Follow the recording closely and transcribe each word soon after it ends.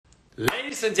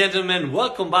Ladies and gentlemen,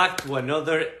 welcome back to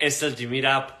another SLG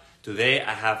meetup. Today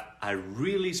I have a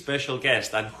really special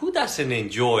guest, and who doesn't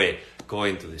enjoy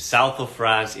going to the south of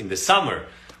France in the summer?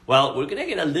 Well, we're gonna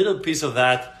get a little piece of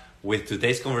that with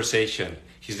today's conversation.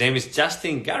 His name is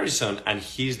Justin Garrison, and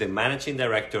he's the managing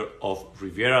director of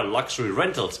Riviera Luxury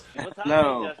Rentals. What's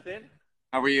Hello. happening, Justin?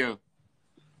 How are you?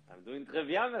 I'm doing très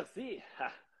bien, merci.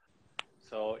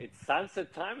 So it's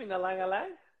sunset time in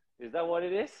Alang-Alang? Is that what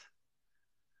it is?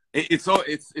 It's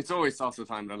always salsa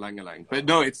time at Alang-Alang. But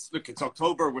no, it's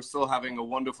October. We're still having a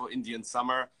wonderful Indian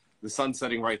summer. The sun's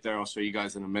setting right there. I'll show you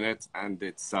guys in a minute. And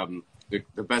it's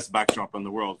the best backdrop in the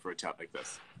world for a chat like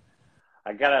this.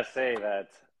 I gotta say that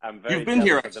I'm very You've been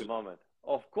here, at the moment.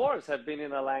 Of course, I've been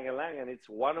in Alang-Alang, and it's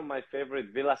one of my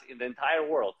favorite villas in the entire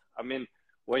world. I mean,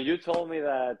 when you told me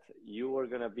that you were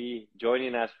going to be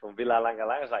joining us from Villa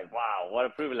Alang-Alang, I was like, wow, what a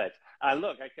privilege. And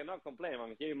look, I cannot complain.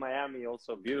 I'm here in Miami,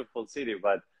 also a beautiful city,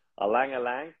 but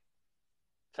Alang-Alang,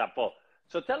 chapeau.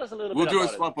 So tell us a little bit about it. We'll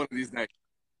do a swap one of these days.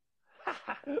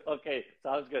 Okay,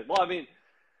 sounds good. Well, I mean,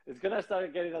 it's going to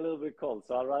start getting a little bit cold,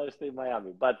 so I'd rather stay in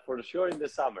Miami, but for sure in the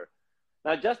summer.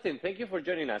 Now, Justin, thank you for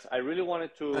joining us. I really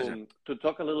wanted to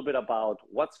talk a little bit about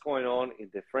what's going on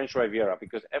in the French Riviera,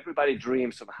 because everybody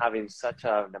dreams of having such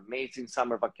an amazing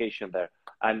summer vacation there.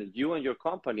 And you and your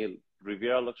company,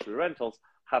 Riviera Luxury Rentals,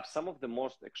 have some of the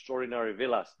most extraordinary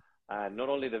villas. And not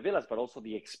only the villas, but also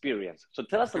the experience. So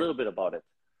tell us a little bit about it.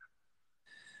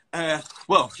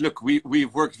 Well, look,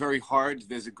 we've worked very hard.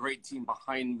 There's a great team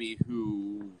behind me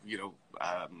who,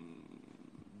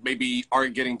 maybe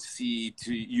aren't getting to see,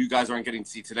 you guys aren't getting to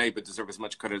see today, but deserve as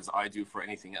much credit as I do for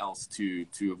anything else to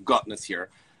have gotten us here.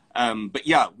 But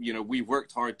yeah, we've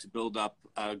worked hard to build up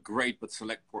a great but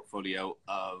select portfolio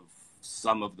of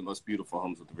some of the most beautiful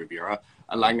homes of the Riviera.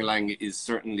 Alang-Alang is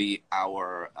certainly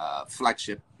our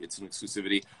flagship. It's an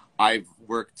exclusivity. I've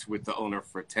worked with the owner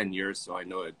for 10 years, so I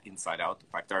know it inside out. In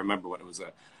fact, I remember when it was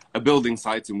a building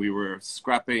site and we were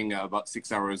scrapping about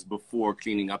 6 hours before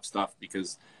cleaning up stuff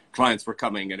because clients were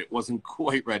coming and it wasn't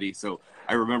quite ready. So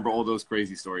I remember all those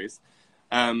crazy stories.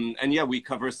 And yeah, we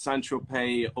cover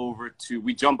Saint-Tropez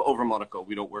we jump over Monaco.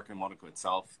 We don't work in Monaco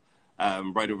itself,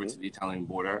 right over to the Italian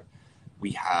border.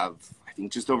 We have, I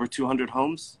think, just over 200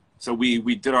 homes. So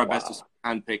we did our best to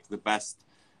handpick the best.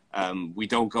 We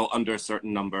don't go under a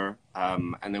certain number.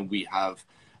 And then we have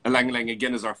Alang-Alang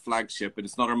again as our flagship, but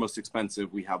it's not our most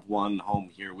expensive. We have one home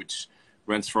here which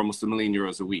rents for almost €1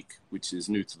 million a week, which is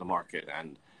new to the market.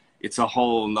 And it's a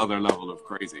whole nother level of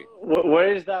crazy.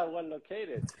 Where is that one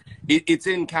located? It's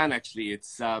in Cannes, actually.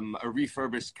 It's a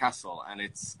refurbished castle. And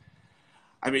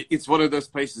it's one of those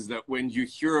places that when you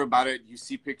hear about it, you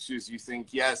see pictures, you think,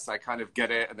 yes, I kind of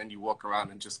get it. And then you walk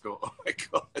around and just go, oh my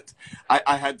God.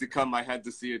 I had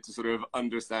to see it to sort of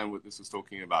understand what this was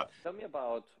talking about. Tell me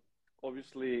about,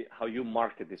 obviously, how you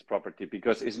market this property,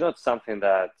 because it's not something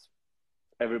that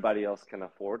everybody else can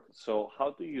afford. So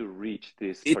how do you reach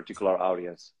this particular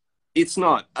audience? It's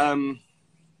not.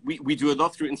 We do a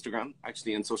lot through Instagram,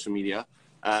 actually, and social media.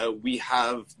 We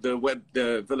have the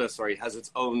villa, has its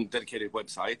own dedicated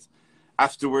website.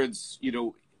 Afterwards,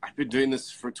 I've been doing this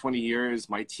for 20 years.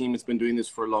 My team has been doing this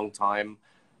for a long time.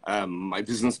 My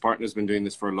business partner has been doing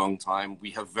this for a long time.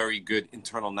 We have very good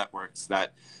internal networks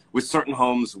that with certain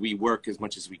homes, we work as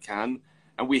much as we can.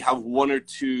 And we have one or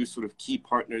two sort of key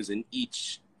partners in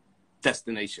each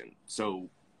destination. So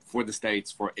for the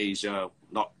States, for Asia,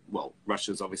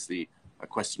 Russia's obviously a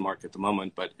question mark at the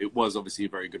moment, but it was obviously a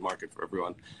very good market for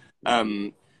everyone,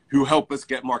 who help us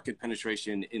get market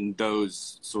penetration in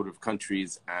those sort of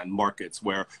countries and markets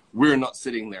where we're not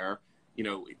sitting there.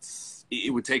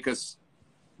 It would take us,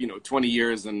 20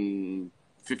 years and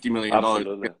 $50 million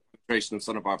to get penetration of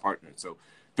some of our partners. So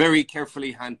very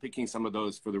carefully handpicking some of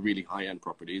those for the really high-end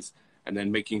properties, and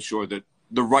then making sure that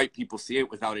the right people see it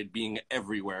without it being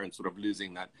everywhere and sort of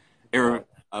losing that era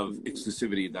of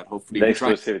exclusivity that hopefully we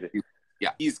try.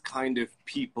 Yeah, these kind of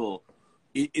people,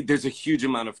 there's a huge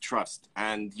amount of trust,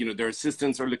 and their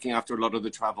assistants are looking after a lot of the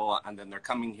travel, and then they're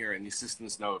coming here, and the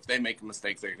assistants know if they make a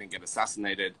mistake, they're going to get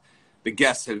assassinated. The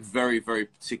guests have very, very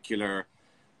particular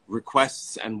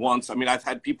requests and wants. I mean, I've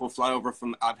had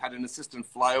an assistant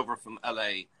fly over from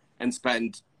LA and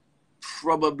spend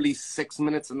probably 6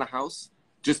 minutes in the house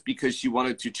just because she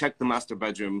wanted to check the master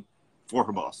bedroom for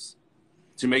her boss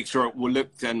to make sure it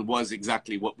looked and was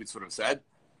exactly what we sort of said.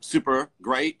 Super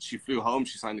great. She flew home.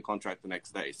 She signed the contract the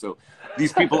next day. So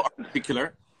these people are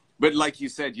particular. But like you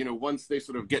said, once they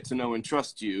sort of get to know and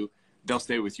trust you, they'll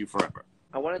stay with you forever.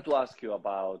 I wanted to ask you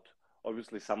about,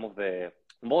 obviously, some of the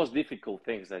most difficult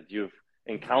things that you've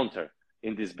encountered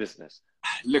in this business.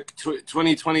 Look,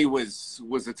 2020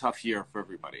 was a tough year for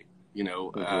everybody. You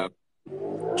know,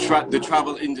 Mm-hmm. the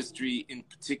travel industry in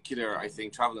particular, I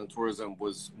think travel and tourism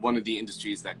was one of the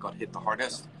industries that got hit the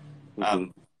hardest. Mm-hmm.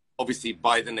 Obviously,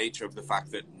 by the nature of the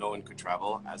fact that no one could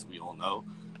travel, as we all know.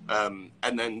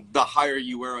 And then the higher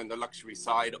you were on the luxury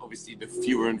side, obviously, the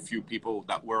fewer and few people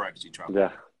that were actually traveling.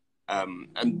 Yeah.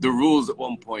 And the rules at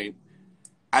one point,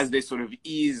 as they sort of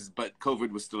eased, but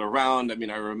COVID was still around. I mean,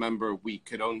 I remember we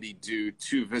could only do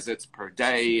 2 visits per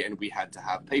day, and we had to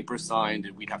have papers signed,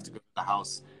 and we'd have to go to the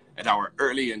house an hour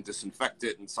early and disinfect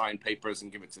it and sign papers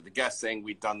and give it to the guests saying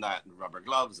we'd done that, and rubber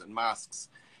gloves and masks.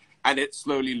 And it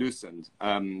slowly loosened.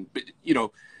 But, you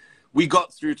know, we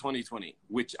got through 2020,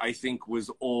 which I think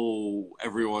was all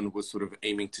everyone was sort of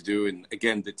aiming to do. And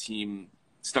again, the team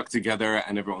stuck together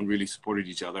and everyone really supported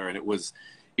each other. And it was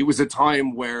a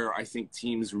time where I think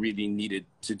teams really needed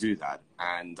to do that.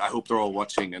 And I hope they're all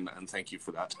watching, and thank you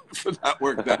for that, for that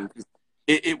work done.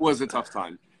 It was a tough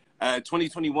time.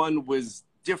 2021 was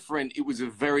different. It was a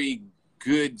very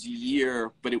good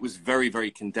year, but it was very,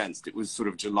 very condensed. It was sort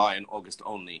of July and August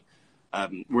only.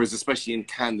 Whereas especially in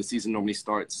Cannes, the season normally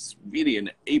starts really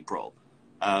in April.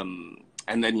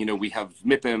 And then, you know, we have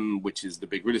MIPIM, which is the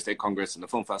big real estate congress, and the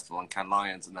film festival, and Cannes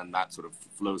Lions, and then that sort of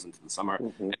flows into the summer.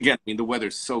 Mm-hmm. Again, I mean, the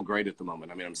weather's so great at the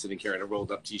moment. I mean, I'm sitting here in a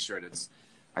rolled up t-shirt.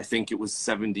 I think it was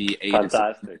 78 or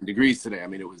 70 degrees today. I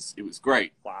mean, it was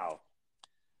great. Wow.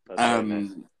 That's very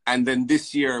nice. And then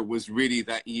this year was really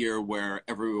that year where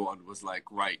everyone was like,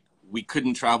 right, we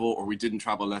couldn't travel, or we didn't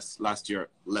travel last year.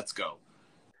 Let's go.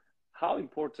 How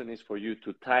important is for you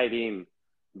to tie in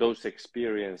those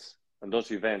experience and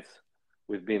those events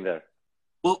we've been there?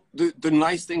 Well, the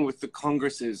nice thing with the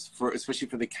congresses, especially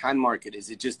for the Cannes market,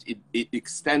 is it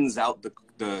extends out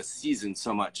the season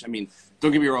so much. I mean,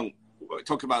 don't get me wrong.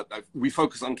 We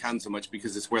focus on Cannes so much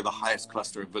because it's where the highest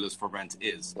cluster of villas for rent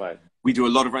is. Right. We do a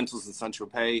lot of rentals in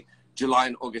Saint-Tropez. July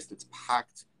and August, it's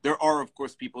packed. There are, of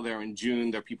course, people there in June.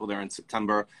 There are people there in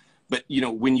September. But, you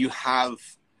know, when you have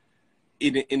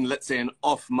in let's say an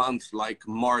off month like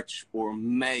March or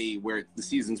May, where the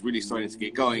season's really starting to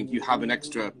get going, you have an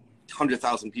extra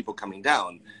 100,000 people coming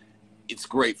down. It's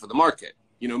great for the market.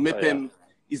 You know, MIPIM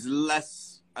is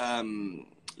less,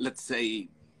 let's say,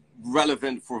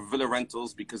 relevant for villa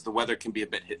rentals because the weather can be a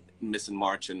bit hit and miss in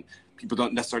March, and people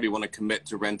don't necessarily want to commit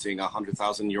to renting a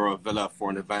 €100,000 villa for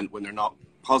an event when they're not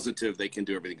positive they can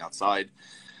do everything outside.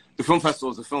 The film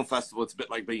festival is a film festival. It's a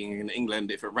bit like being in England.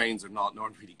 If it rains or not, no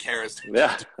one really cares. They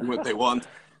just do what they want,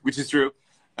 which is true.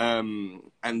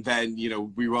 And then, you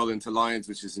know, we roll into Lions,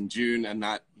 which is in June. And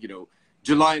that, you know,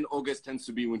 July and August tends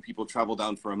to be when people travel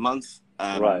down for a month.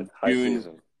 Right. High June,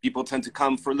 season. People tend to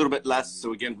come for a little bit less.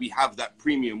 So again, we have that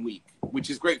premium week, which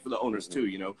is great for the owners too,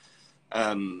 you know,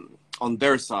 on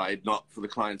their side, not for the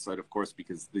client side, of course,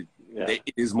 because it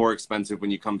is more expensive when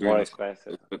you come during more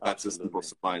expensive. But that's a simple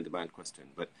supply and demand question.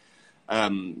 But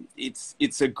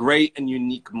it's a great and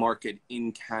unique market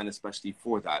in Cannes, especially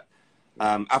for that.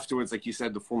 Afterwards, like you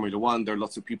said, the Formula One, there are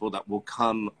lots of people that will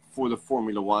come for the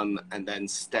Formula One and then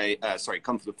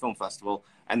come for the film festival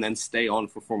and then stay on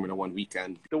for Formula One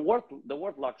weekend. The word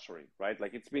luxury, right?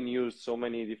 Like it's been used so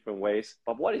many different ways,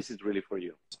 but what is it really for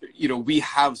you? You know, we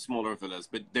have smaller villas,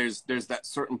 but there's that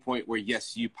certain point where,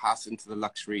 yes, you pass into the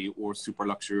luxury or super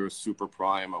luxury or super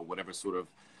prime or whatever sort of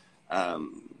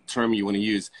term you want to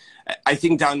use. I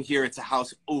think down here, it's a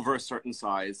house over a certain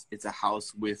size. It's a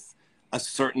house with a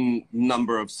certain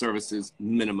number of services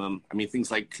minimum. I mean,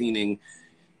 things like cleaning,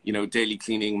 you know, daily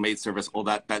cleaning, maid service, all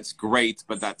that, that's great,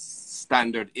 but that's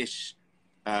standard-ish.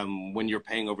 When you're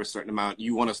paying over a certain amount,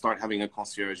 you want to start having a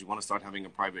concierge, you want to start having a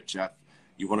private chef,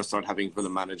 you want to start having villa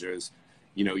managers,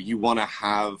 you know, you want to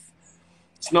have,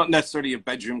 it's not necessarily a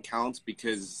bedroom count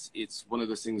because it's one of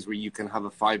those things where you can have a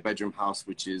 5-bedroom house,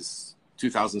 which is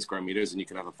 2,000 square meters, and you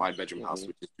can have a 5-bedroom house,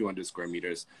 which is 200 square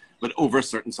meters, but over a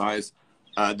certain size.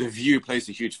 The view plays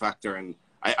a huge factor, and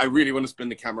I really want to spin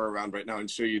the camera around right now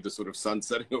and show you the sort of sun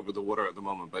setting over the water at the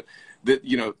moment. But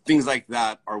you know, things like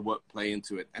that are what play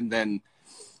into it. And then,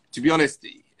 to be honest,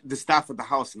 the staff at the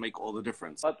house make all the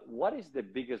difference. But what is the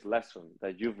biggest lesson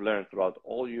that you've learned throughout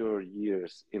all your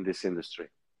years in this industry?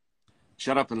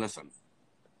 Shut up and listen.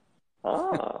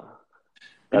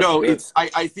 No, it's.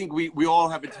 I think we all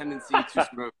have a tendency to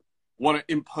sort of want to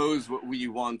impose what we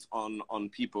want on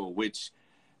people, which,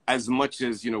 as much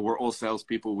as, you know, we're all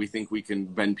salespeople, we think we can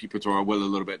bend people to our will a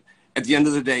little bit. At the end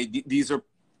of the day, these are,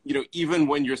 you know, even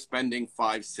when you're spending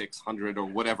 500, 600 or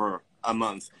whatever a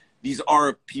month, these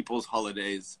are people's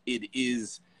holidays. It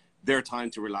is their time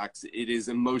to relax. It is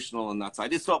emotional on that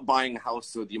side. It's not buying a house,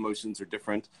 so the emotions are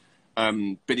different.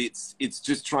 But it's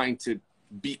just trying to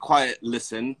be quiet,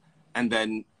 listen, and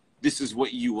then this is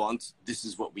what you want, this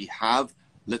is what we have.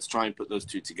 Let's try and put those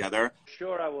two together.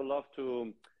 Sure, I would love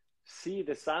to see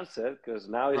the sunset because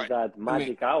now is Right. that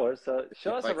magic hour. So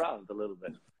show us Right. around a little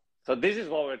bit. So this is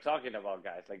what we're talking about,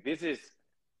 guys. Like this is,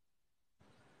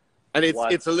 And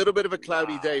What? it's a little bit of a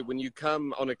cloudy Wow. day. When you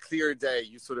come on a clear day,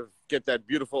 you sort of get that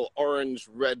beautiful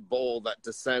orange-red bowl that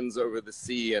descends over the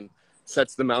sea and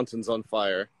sets the mountains on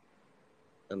fire.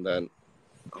 And then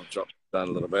I'll drop down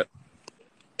a little bit.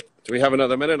 Do we have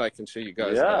another minute? I can show you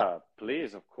guys that. yeah,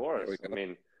 please, of course. There we go. I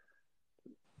mean,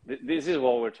 this is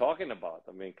what we're talking about.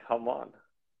 I mean, come on.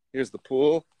 Here's the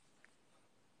pool.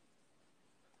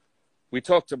 We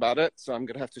talked about it, so I'm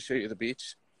going to have to show you the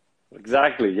beach.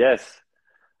 Exactly, yes.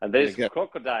 And there's Again.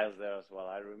 crocodiles there as well,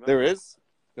 I remember. There is.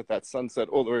 Got that sunset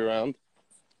all the way around,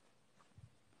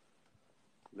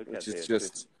 Look which at is this.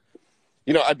 just,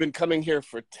 you know, I've been coming here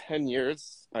for 10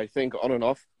 years, I think, on and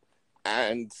off,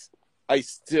 and I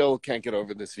still can't get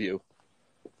over this view.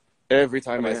 Every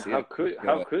time I mean, see how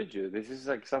it. could you? This is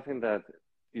like something that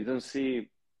you don't see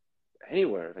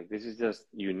anywhere. Like this is just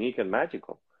unique and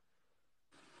magical.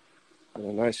 And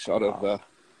a nice shot of the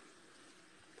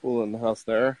pool in the house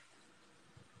there.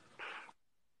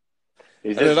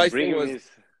 It's And the just nice thing bringing was-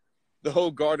 this. The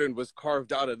whole garden was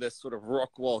carved out of this sort of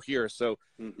rock wall here. So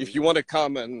Mhm. if you want to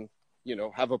come and, you know,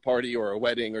 have a party or a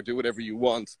wedding or do whatever you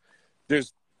want,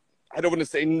 there's, I don't want to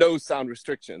say no sound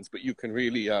restrictions, but you can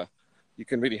really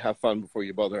have fun before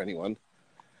you bother anyone.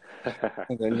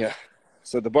 And then, yeah,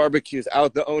 so the barbecue is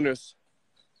out. The owner's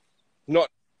not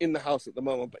in the house at the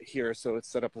moment, but here, so it's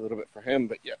set up a little bit for him.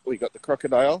 But yeah, we got the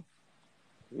crocodile,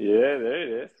 Yeah, there it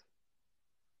is.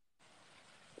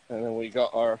 and then we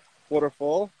got our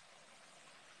waterfall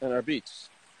and our beach.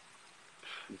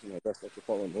 Using my best not to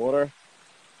fall in the water.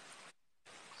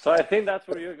 So I think that's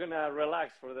where you're gonna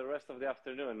relax for the rest of the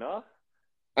afternoon, no?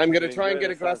 I'm going to You try and enjoy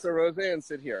get a the glass sunset. of rosé and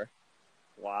sit here.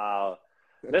 Wow.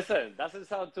 Listen, doesn't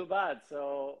sound too bad.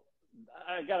 So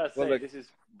I gotta say, Well, look- this is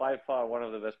by far one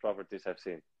of the best properties I've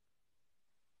seen.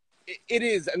 It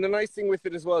is, and the nice thing with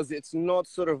it as well is it's not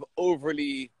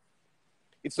overly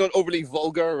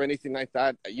vulgar or anything like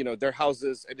that. You know, their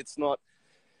houses, and it's not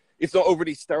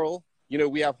overly sterile. You know,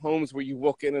 we have homes where you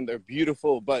walk in and they're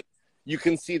beautiful, but you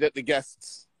can see that the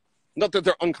guests, not that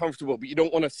they're uncomfortable, but you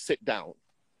don't want to sit down.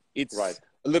 It's Right.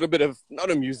 a little bit of,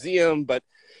 not a museum, but,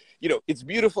 you know, it's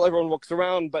beautiful. Everyone walks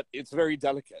around, but it's very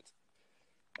delicate.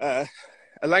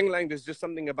 Ylang Ylang, there's just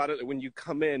something about it that when you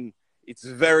come in, it's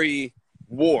very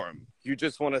warm. You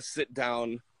just want to sit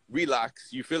down,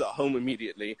 relax. You feel at home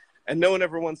immediately, and no one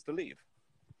ever wants to leave.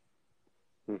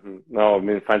 Mm-hmm. No, I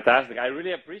mean, fantastic. I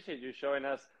really appreciate you showing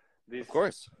us this Of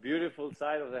course. beautiful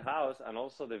side of the house and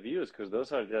also the views, because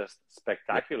those are just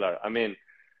spectacular. I mean,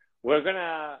 we're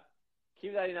gonna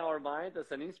keep that in our mind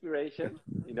as an inspiration,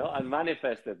 you know, and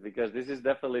manifest it, because this is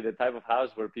definitely the type of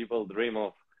house where people dream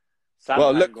of.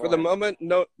 Well, look, for the going. moment,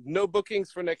 no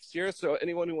bookings for next year. So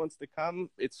anyone who wants to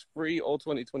come, it's free all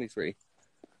 2023.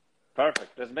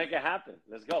 Perfect. Let's make it happen.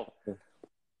 Let's go.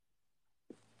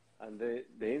 And the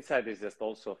inside is just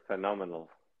also phenomenal.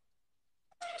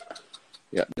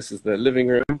 Yeah, this is the living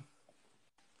room.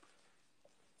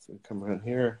 So come around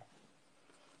here.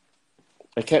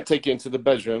 I can't take you into the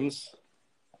bedrooms.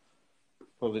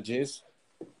 Apologies.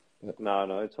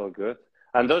 No, it's all good.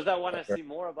 And those that want to see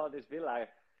more about this villa,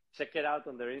 check it out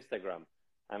on their Instagram.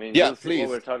 I mean, Yeah, you'll see please. what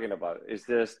we're talking about. It's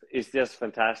just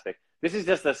fantastic. This is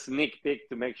just a sneak peek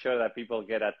to make sure that people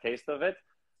get a taste of it.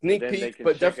 Sneak Then they peek, can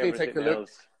but check definitely take a everything look.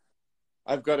 else,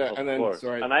 I've got it. of And then, course.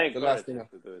 sorry, And I the last encourage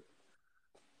thing. you to do it.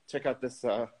 Check out this.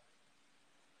 I've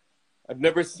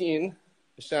never seen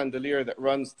a chandelier that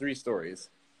runs 3 stories.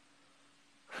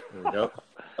 There we go.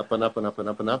 Up and up and up and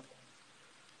up and up.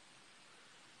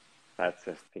 That's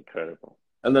just incredible.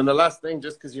 And then the last thing,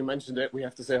 just because you mentioned it, we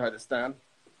have to say hi to Stan.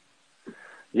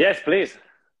 Yes, please.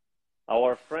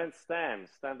 Our friend Stan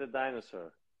the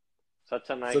dinosaur. Such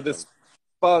an icon. So this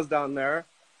spa's down there.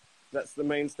 That's the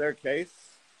main staircase.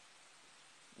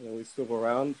 And then we swivel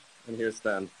around, and here's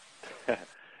Stan.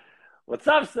 What's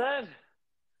up, Stan?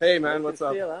 Hey, man, Nice what's to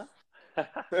up? see you,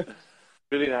 huh?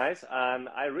 Really nice. And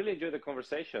I really enjoyed the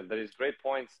conversation. There is great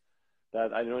points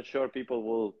that I'm not sure people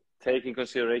will take in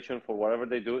consideration for whatever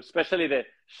they do, especially the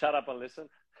shut up and listen,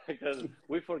 because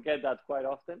we forget that quite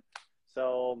often.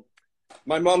 So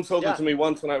My mom told Yeah. it to me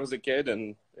once when I was a kid,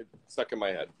 and it stuck in my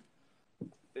head.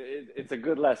 it's a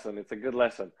good lesson. It's a good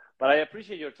lesson. But I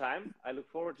appreciate your time. I look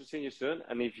forward to seeing you soon.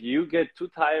 And if you get too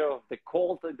tired of the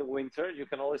cold in the winter, you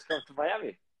can always come to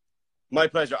Miami. My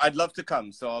pleasure. I'd love to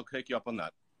come, so I'll take you up on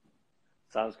that.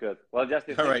 Sounds good. Well,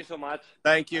 Justin, All thank right. you so much.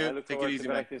 Thank And I you. look Take forward it to easy,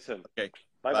 man. connecting soon. Okay.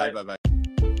 Bye-bye. Bye.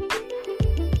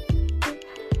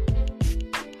 Bye.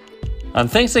 And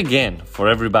thanks again for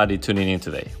everybody tuning in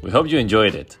today. We hope you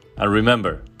enjoyed it. And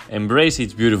remember, embrace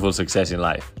each beautiful success in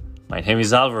life. My name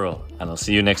is Alvaro, and I'll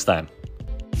see you next time.